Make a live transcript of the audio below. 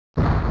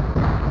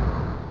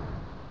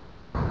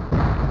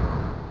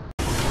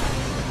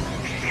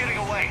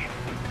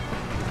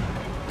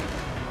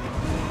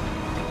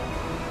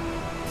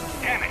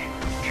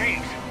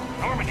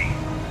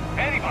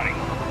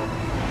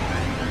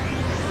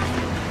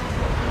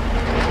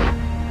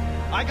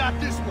I got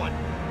this one.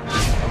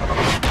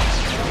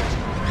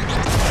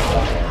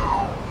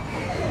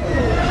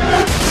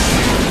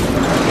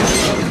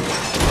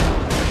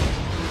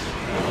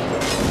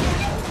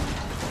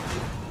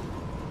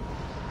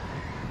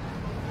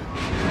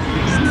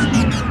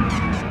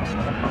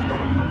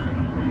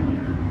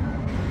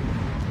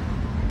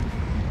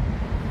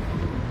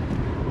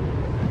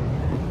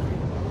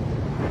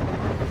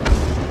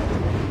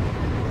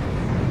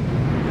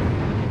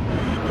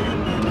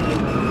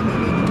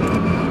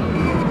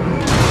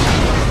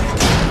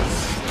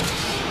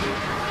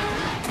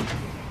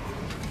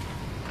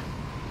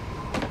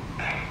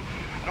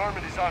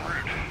 Normandy's en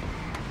route.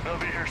 They'll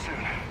be here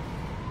soon.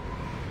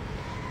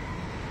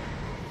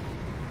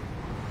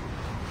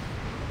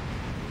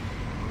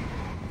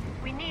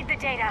 We need the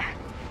data.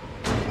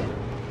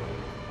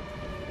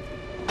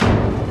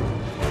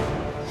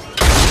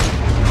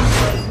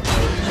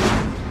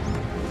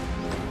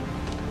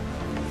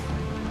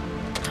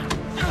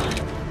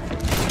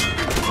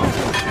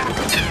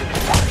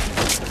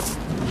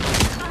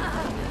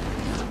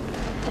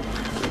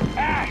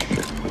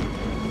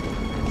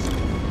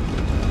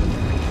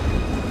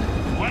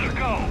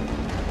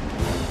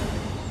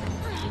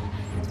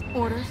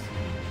 Orders?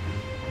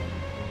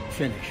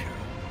 Finish her.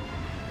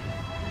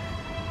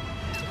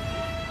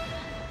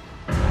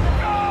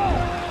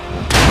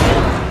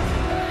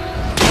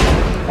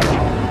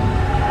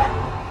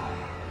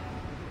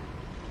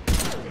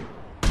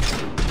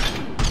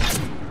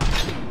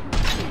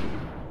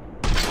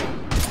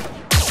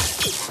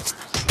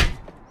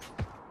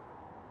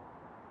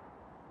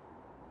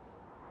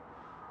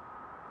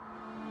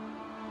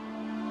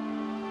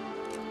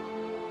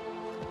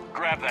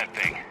 Grab that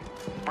thing.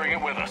 Bring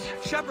it with us.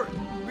 Shepard,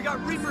 we got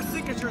Reaper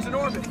signatures in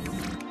orbit.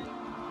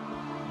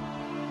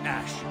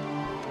 Ash.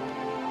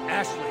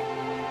 Ashley.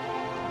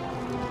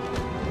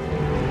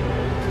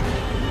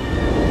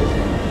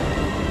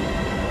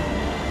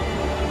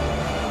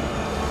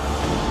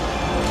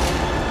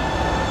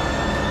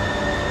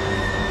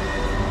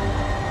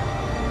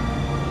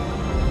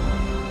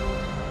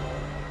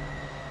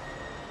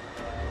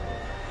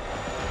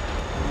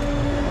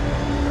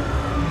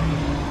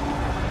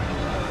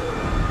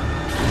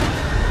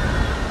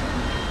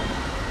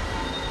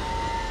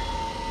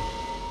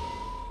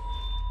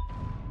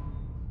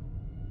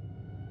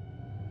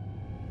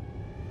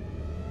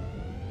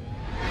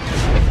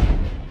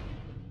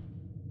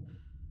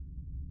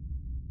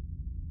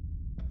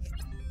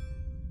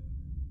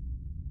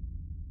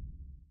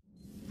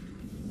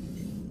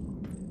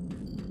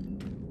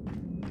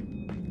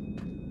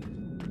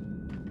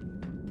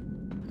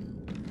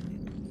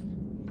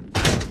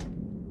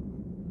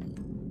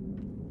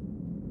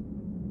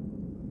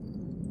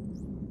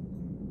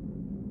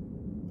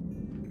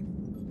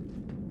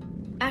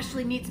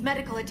 Ashley needs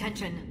medical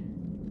attention.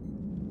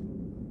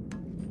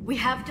 We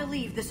have to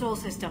leave the Sol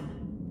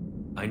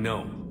system. I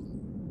know.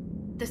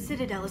 The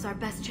Citadel is our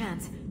best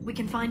chance. We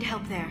can find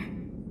help there.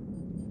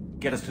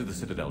 Get us to the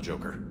Citadel,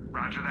 Joker.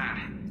 Roger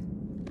that.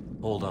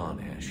 Hold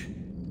on, Ash.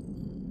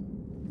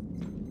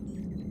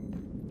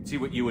 See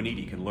what you and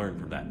EDI can learn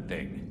from that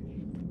thing.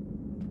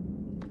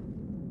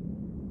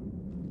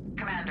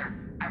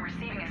 Commander, I'm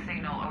receiving a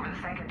signal over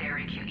the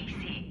secondary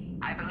QEC.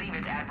 I believe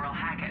it's Admiral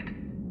Hackett.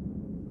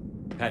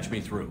 Patch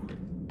me through.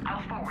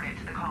 I'll forward it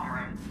to the comm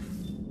room.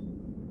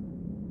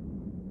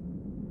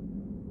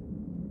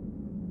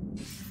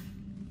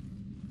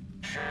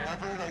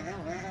 Shepard, are you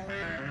reading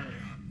me?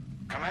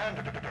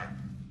 Commander.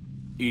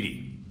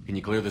 EDI, can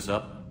you clear this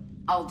up?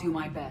 I'll do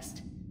my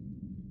best.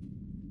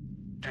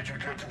 Did you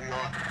get to the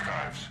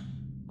archives?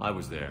 I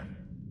was there.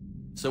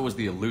 So was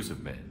the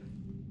Illusive Man.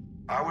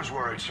 I was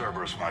worried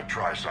Cerberus might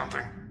try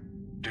something.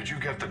 Did you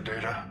get the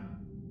data?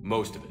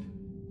 Most of it.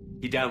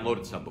 He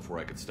downloaded some before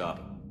I could stop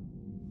him.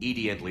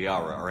 EDI and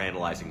Liara are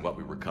analyzing what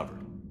we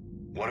recovered.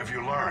 What have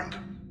you learned?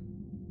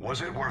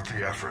 Was it worth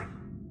the effort?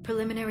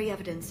 Preliminary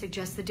evidence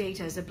suggests the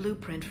data is a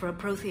blueprint for a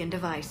Prothean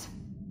device.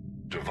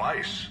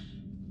 Device?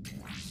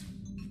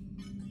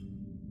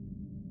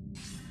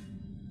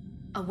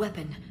 A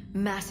weapon,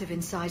 massive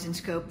in size and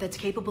scope, that's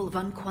capable of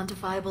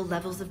unquantifiable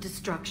levels of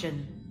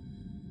destruction.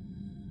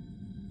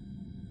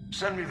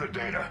 Send me the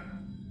data.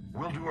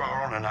 We'll do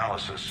our own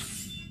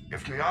analysis.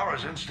 If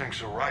Liara's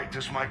instincts are right,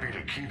 this might be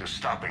the key to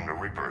stopping the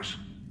Reapers.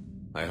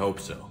 I hope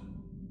so.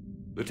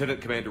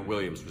 Lieutenant Commander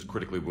Williams was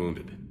critically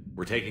wounded.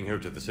 We're taking her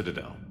to the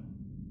Citadel.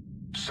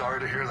 Sorry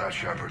to hear that,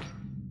 Shepard.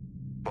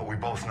 But we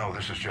both know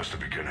this is just the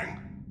beginning.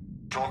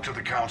 Talk to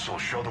the Council,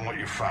 show them what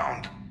you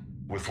found.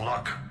 With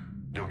luck,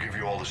 they'll give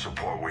you all the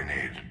support we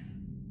need.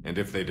 And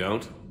if they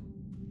don't?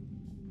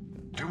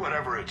 Do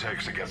whatever it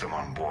takes to get them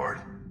on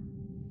board.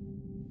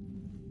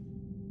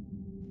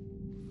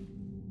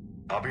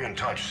 I'll be in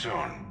touch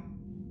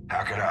soon.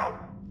 Hack it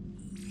out.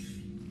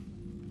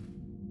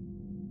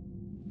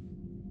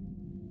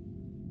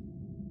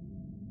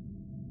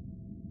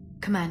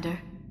 Commander.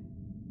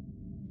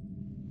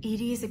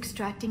 EDI is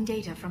extracting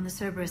data from the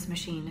Cerberus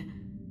machine.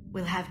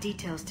 We'll have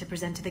details to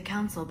present to the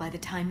Council by the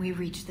time we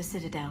reach the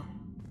Citadel.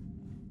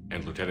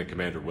 And Lieutenant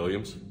Commander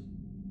Williams?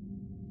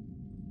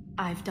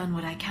 I've done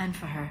what I can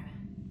for her.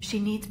 She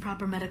needs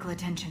proper medical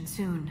attention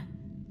soon.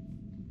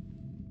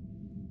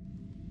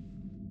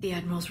 The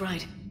Admiral's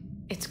right.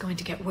 It's going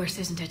to get worse,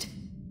 isn't it?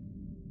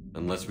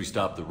 Unless we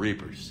stop the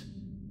Reapers.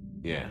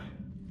 Yeah.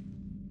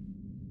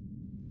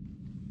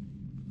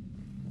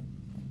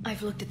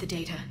 I've looked at the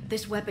data.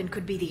 This weapon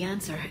could be the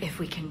answer if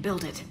we can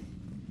build it.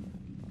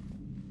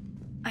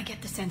 I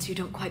get the sense you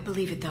don't quite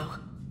believe it, though.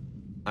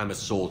 I'm a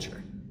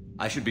soldier.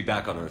 I should be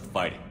back on Earth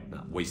fighting,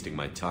 not wasting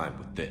my time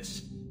with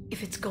this.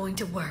 If it's going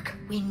to work,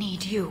 we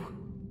need you.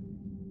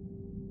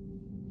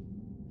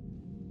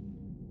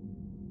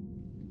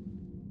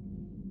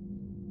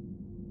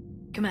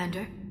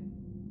 Commander?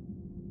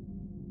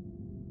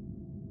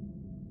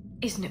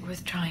 Isn't it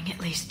worth trying at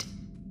least?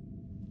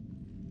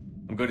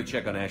 I'm going to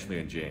check on Ashley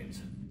and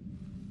James.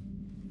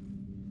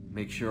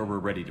 Make sure we're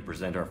ready to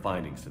present our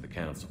findings to the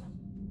Council.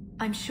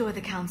 I'm sure the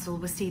Council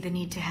will see the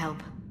need to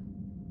help.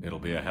 It'll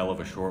be a hell of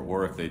a short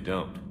war if they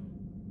don't.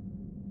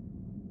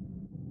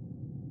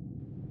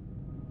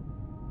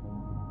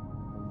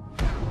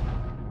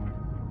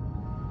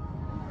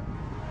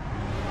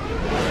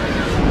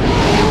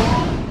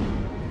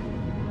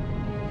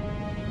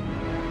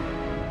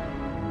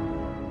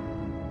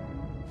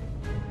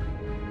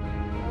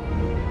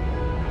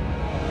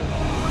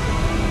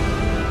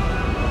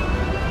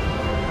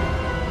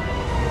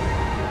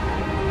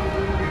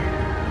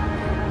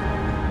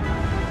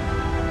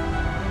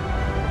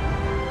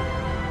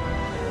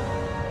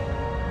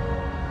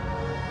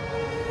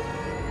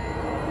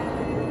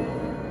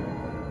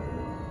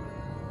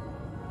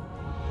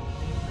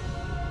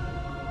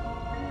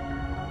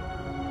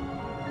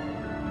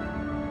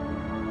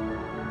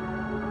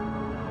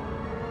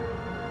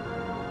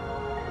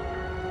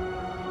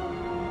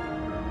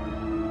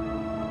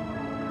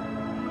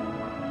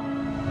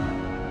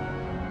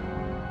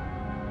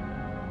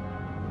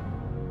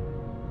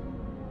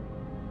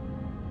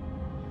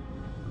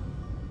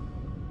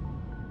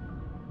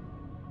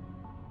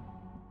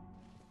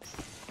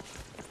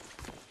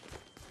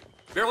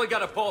 Barely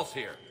got a pulse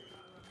here.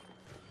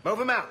 Move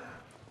him out.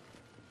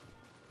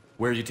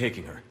 Where are you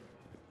taking her?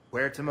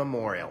 Huerta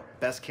Memorial.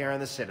 Best care in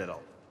the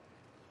Citadel.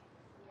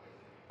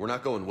 We're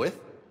not going with?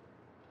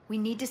 We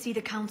need to see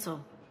the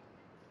Council.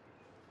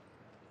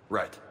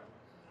 Right.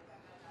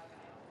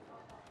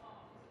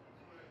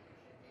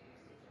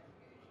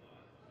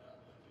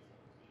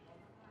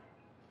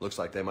 Looks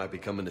like they might be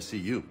coming to see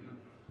you.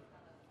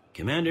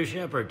 Commander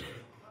Shepard.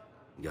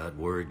 Got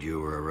word you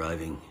were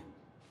arriving.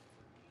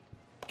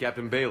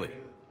 Captain Bailey,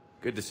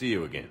 good to see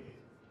you again.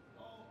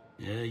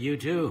 Yeah, you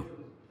too.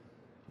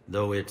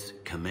 Though it's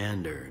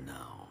Commander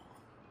now.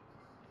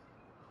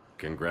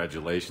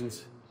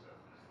 Congratulations.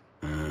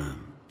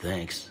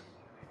 Thanks.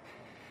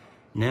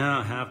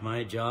 Now half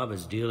my job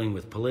is dealing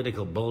with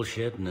political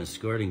bullshit and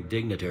escorting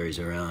dignitaries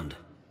around.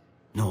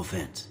 No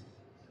offense.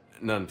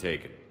 None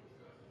taken.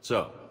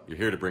 So, you're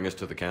here to bring us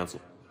to the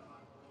Council?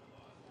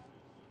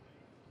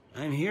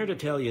 I'm here to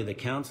tell you the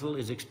Council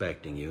is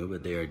expecting you,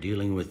 but they are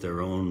dealing with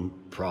their own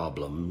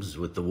problems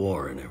with the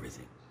war and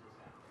everything.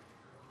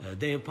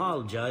 They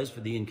apologize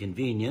for the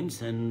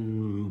inconvenience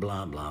and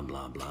blah, blah,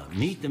 blah, blah.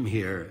 Meet them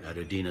here at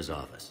Udina's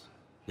office.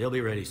 They'll be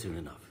ready soon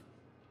enough.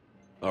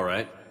 All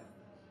right.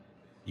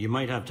 You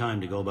might have time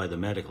to go by the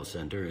medical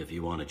center if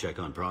you want to check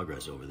on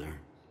progress over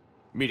there.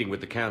 Meeting with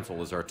the Council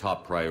is our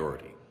top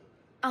priority.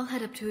 I'll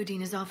head up to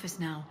Udina's office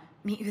now.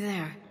 Meet you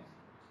there.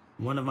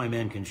 One of my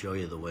men can show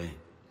you the way.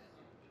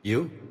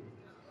 You?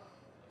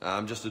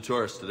 I'm just a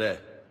tourist today.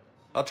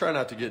 I'll try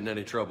not to get in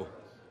any trouble.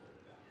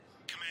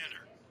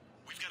 Commander,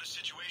 we've got a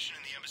situation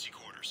in the embassy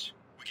quarters.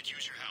 We could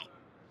use your help.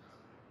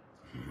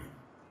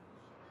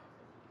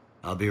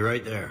 I'll be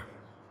right there.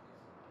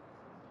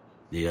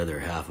 The other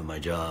half of my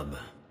job.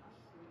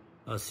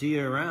 I'll see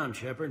you around,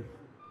 Shepard.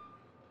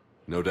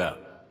 No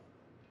doubt.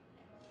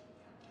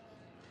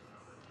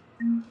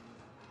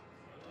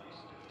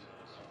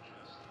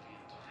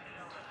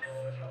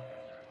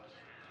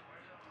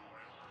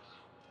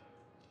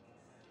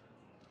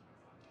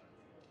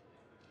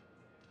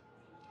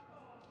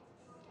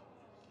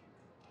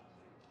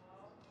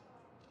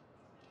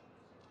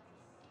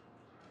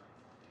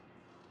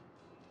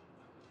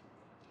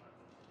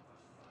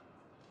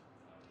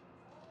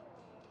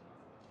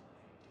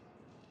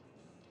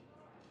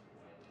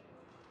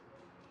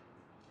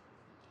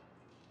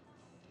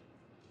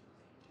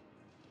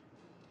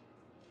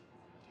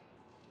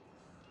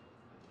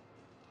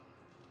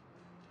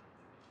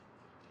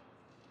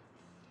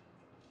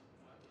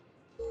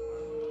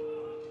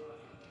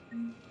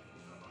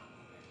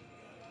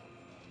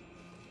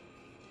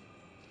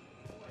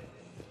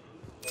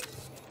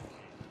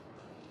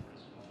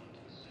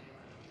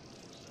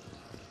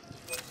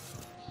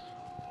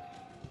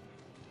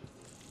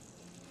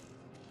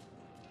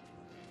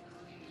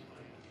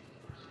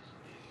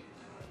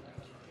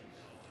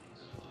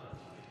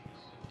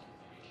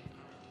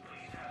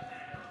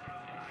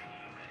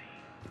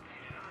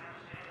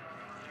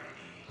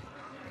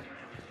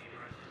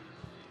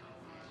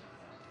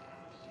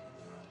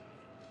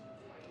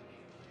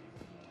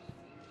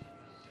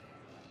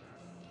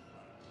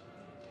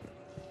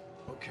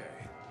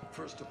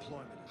 First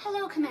deployment.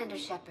 Hello, Commander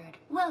Shepard.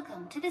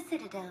 Welcome to the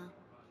Citadel.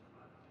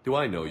 Do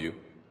I know you?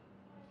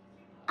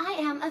 I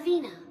am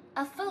Avina,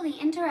 a fully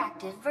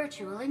interactive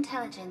virtual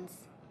intelligence.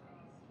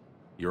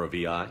 You're a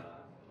VI?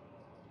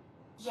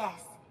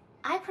 Yes,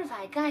 I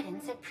provide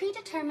guidance at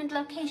predetermined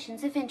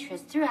locations of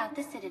interest throughout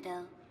the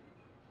Citadel.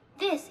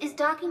 This is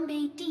Docking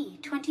Bay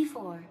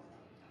D-24.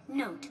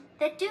 Note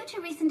that due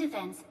to recent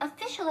events,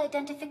 official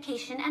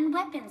identification and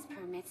weapons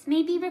permits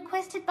may be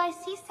requested by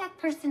CSEC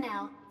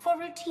personnel for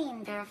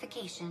routine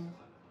verification.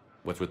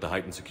 What's with the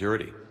heightened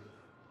security?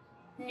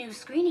 New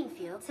screening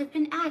fields have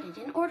been added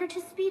in order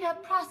to speed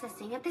up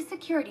processing at the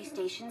security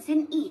stations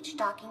in each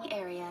docking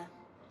area.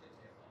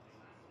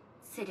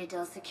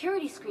 Citadel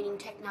security screening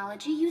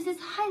technology uses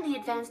highly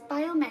advanced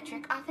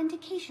biometric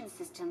authentication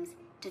systems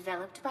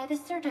developed by the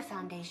CERTA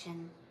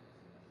Foundation.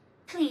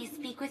 Please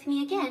speak with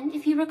me again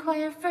if you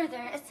require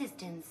further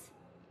assistance.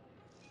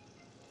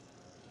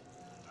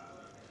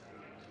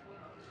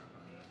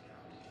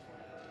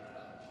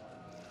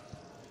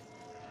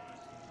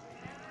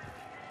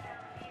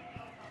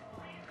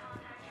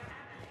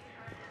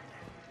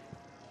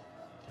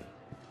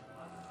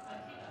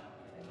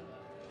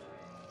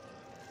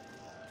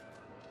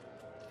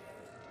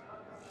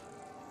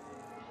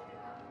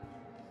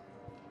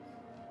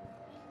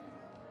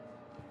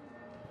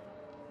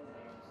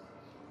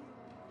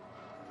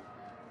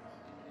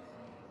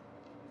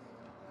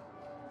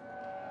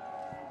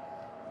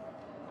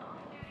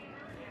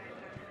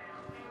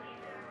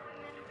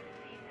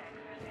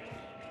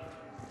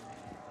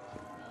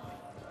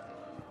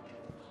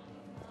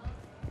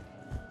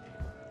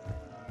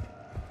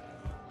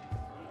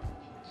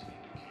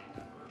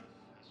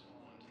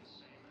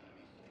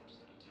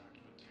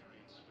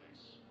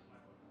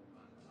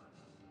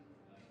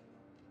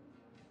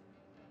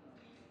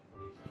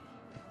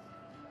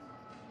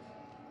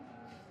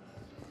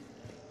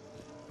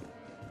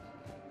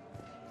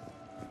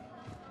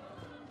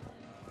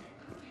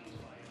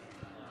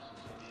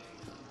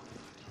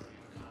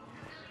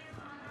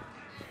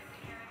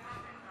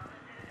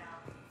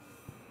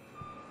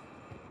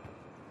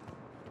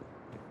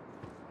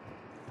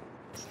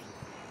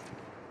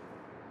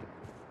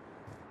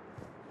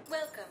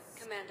 Welcome,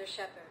 Commander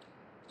Shepard.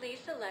 Please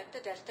select a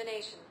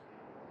destination.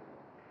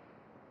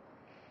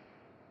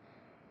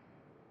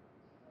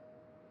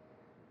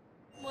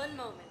 One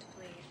moment,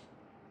 please.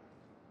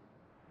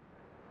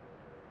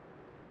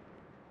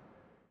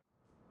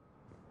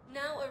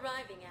 Now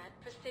arriving at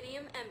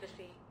Presidium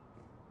Embassy.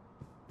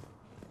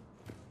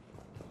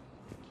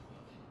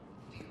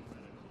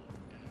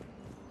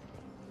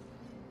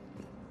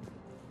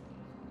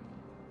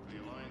 The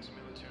Alliance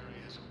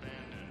military has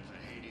abandoned the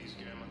Hades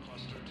Gamma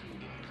Cluster to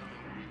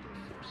incoming Reaper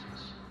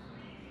forces.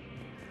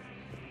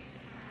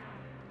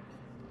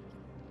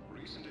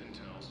 Recent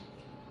intels.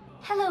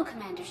 Hello,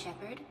 Commander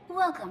Shepard.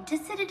 Welcome to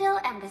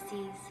Citadel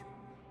Embassies.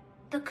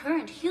 The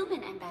current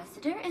human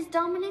ambassador is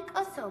Dominic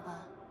Osoba.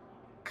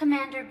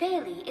 Commander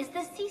Bailey is the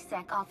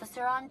CSEC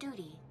officer on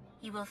duty.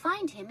 You will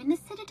find him in the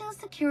Citadel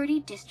Security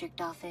District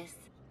Office.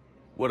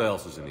 What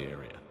else is in the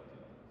area?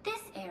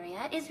 This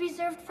area is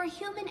reserved for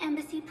human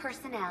embassy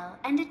personnel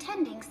and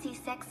attending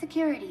CSEC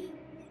security.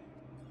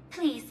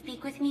 Please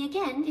speak with me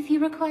again if you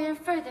require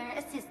further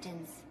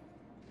assistance.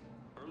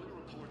 Early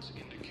reports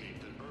indicate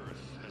that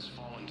Earth has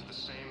fallen to the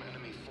same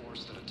enemy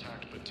force that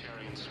attacked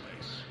Batarian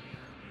space.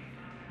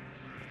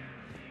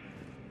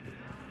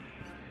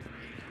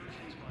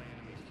 Incursions by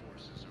enemy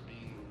forces are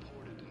being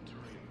reported in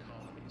Turian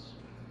colonies.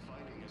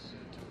 Fighting is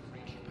said to have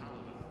reached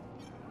Paladin.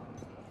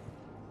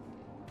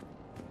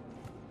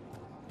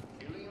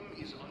 Ilium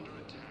is under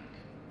attack.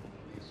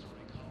 The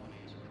assaulting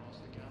colonies across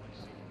the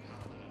galaxy from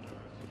Paladin and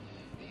Earth.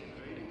 The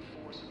invading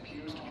force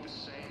appears to be the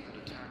same that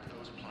attacked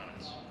those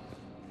planets.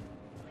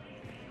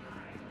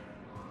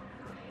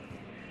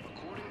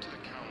 According to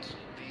the Council,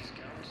 these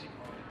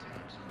galaxy-wide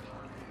attacks are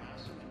part of a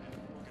massive and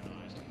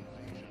organized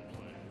invasion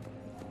plan.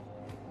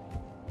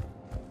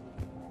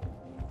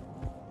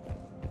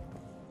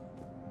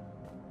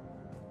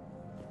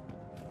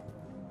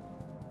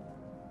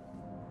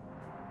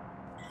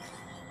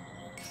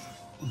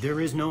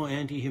 There is no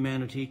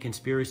anti-humanity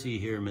conspiracy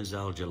here, Ms.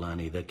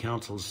 Al-Jalani. The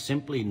Council's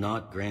simply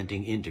not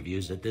granting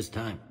interviews at this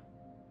time.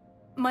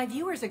 My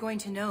viewers are going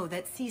to know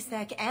that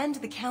CSEC and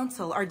the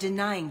Council are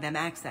denying them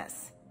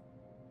access.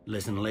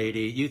 Listen,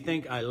 lady, you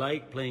think I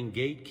like playing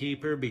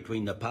gatekeeper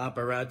between the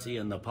paparazzi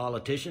and the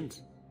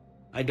politicians?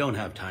 I don't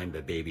have time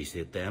to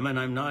babysit them, and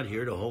I'm not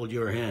here to hold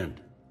your hand.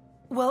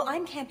 Well,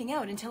 I'm camping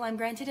out until I'm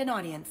granted an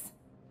audience.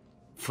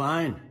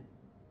 Fine.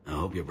 I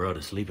hope you brought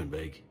a sleeping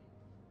bag.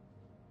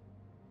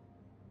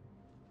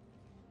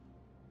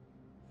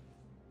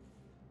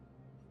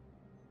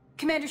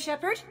 Commander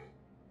Shepard?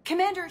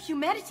 Commander,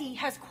 humanity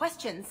has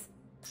questions.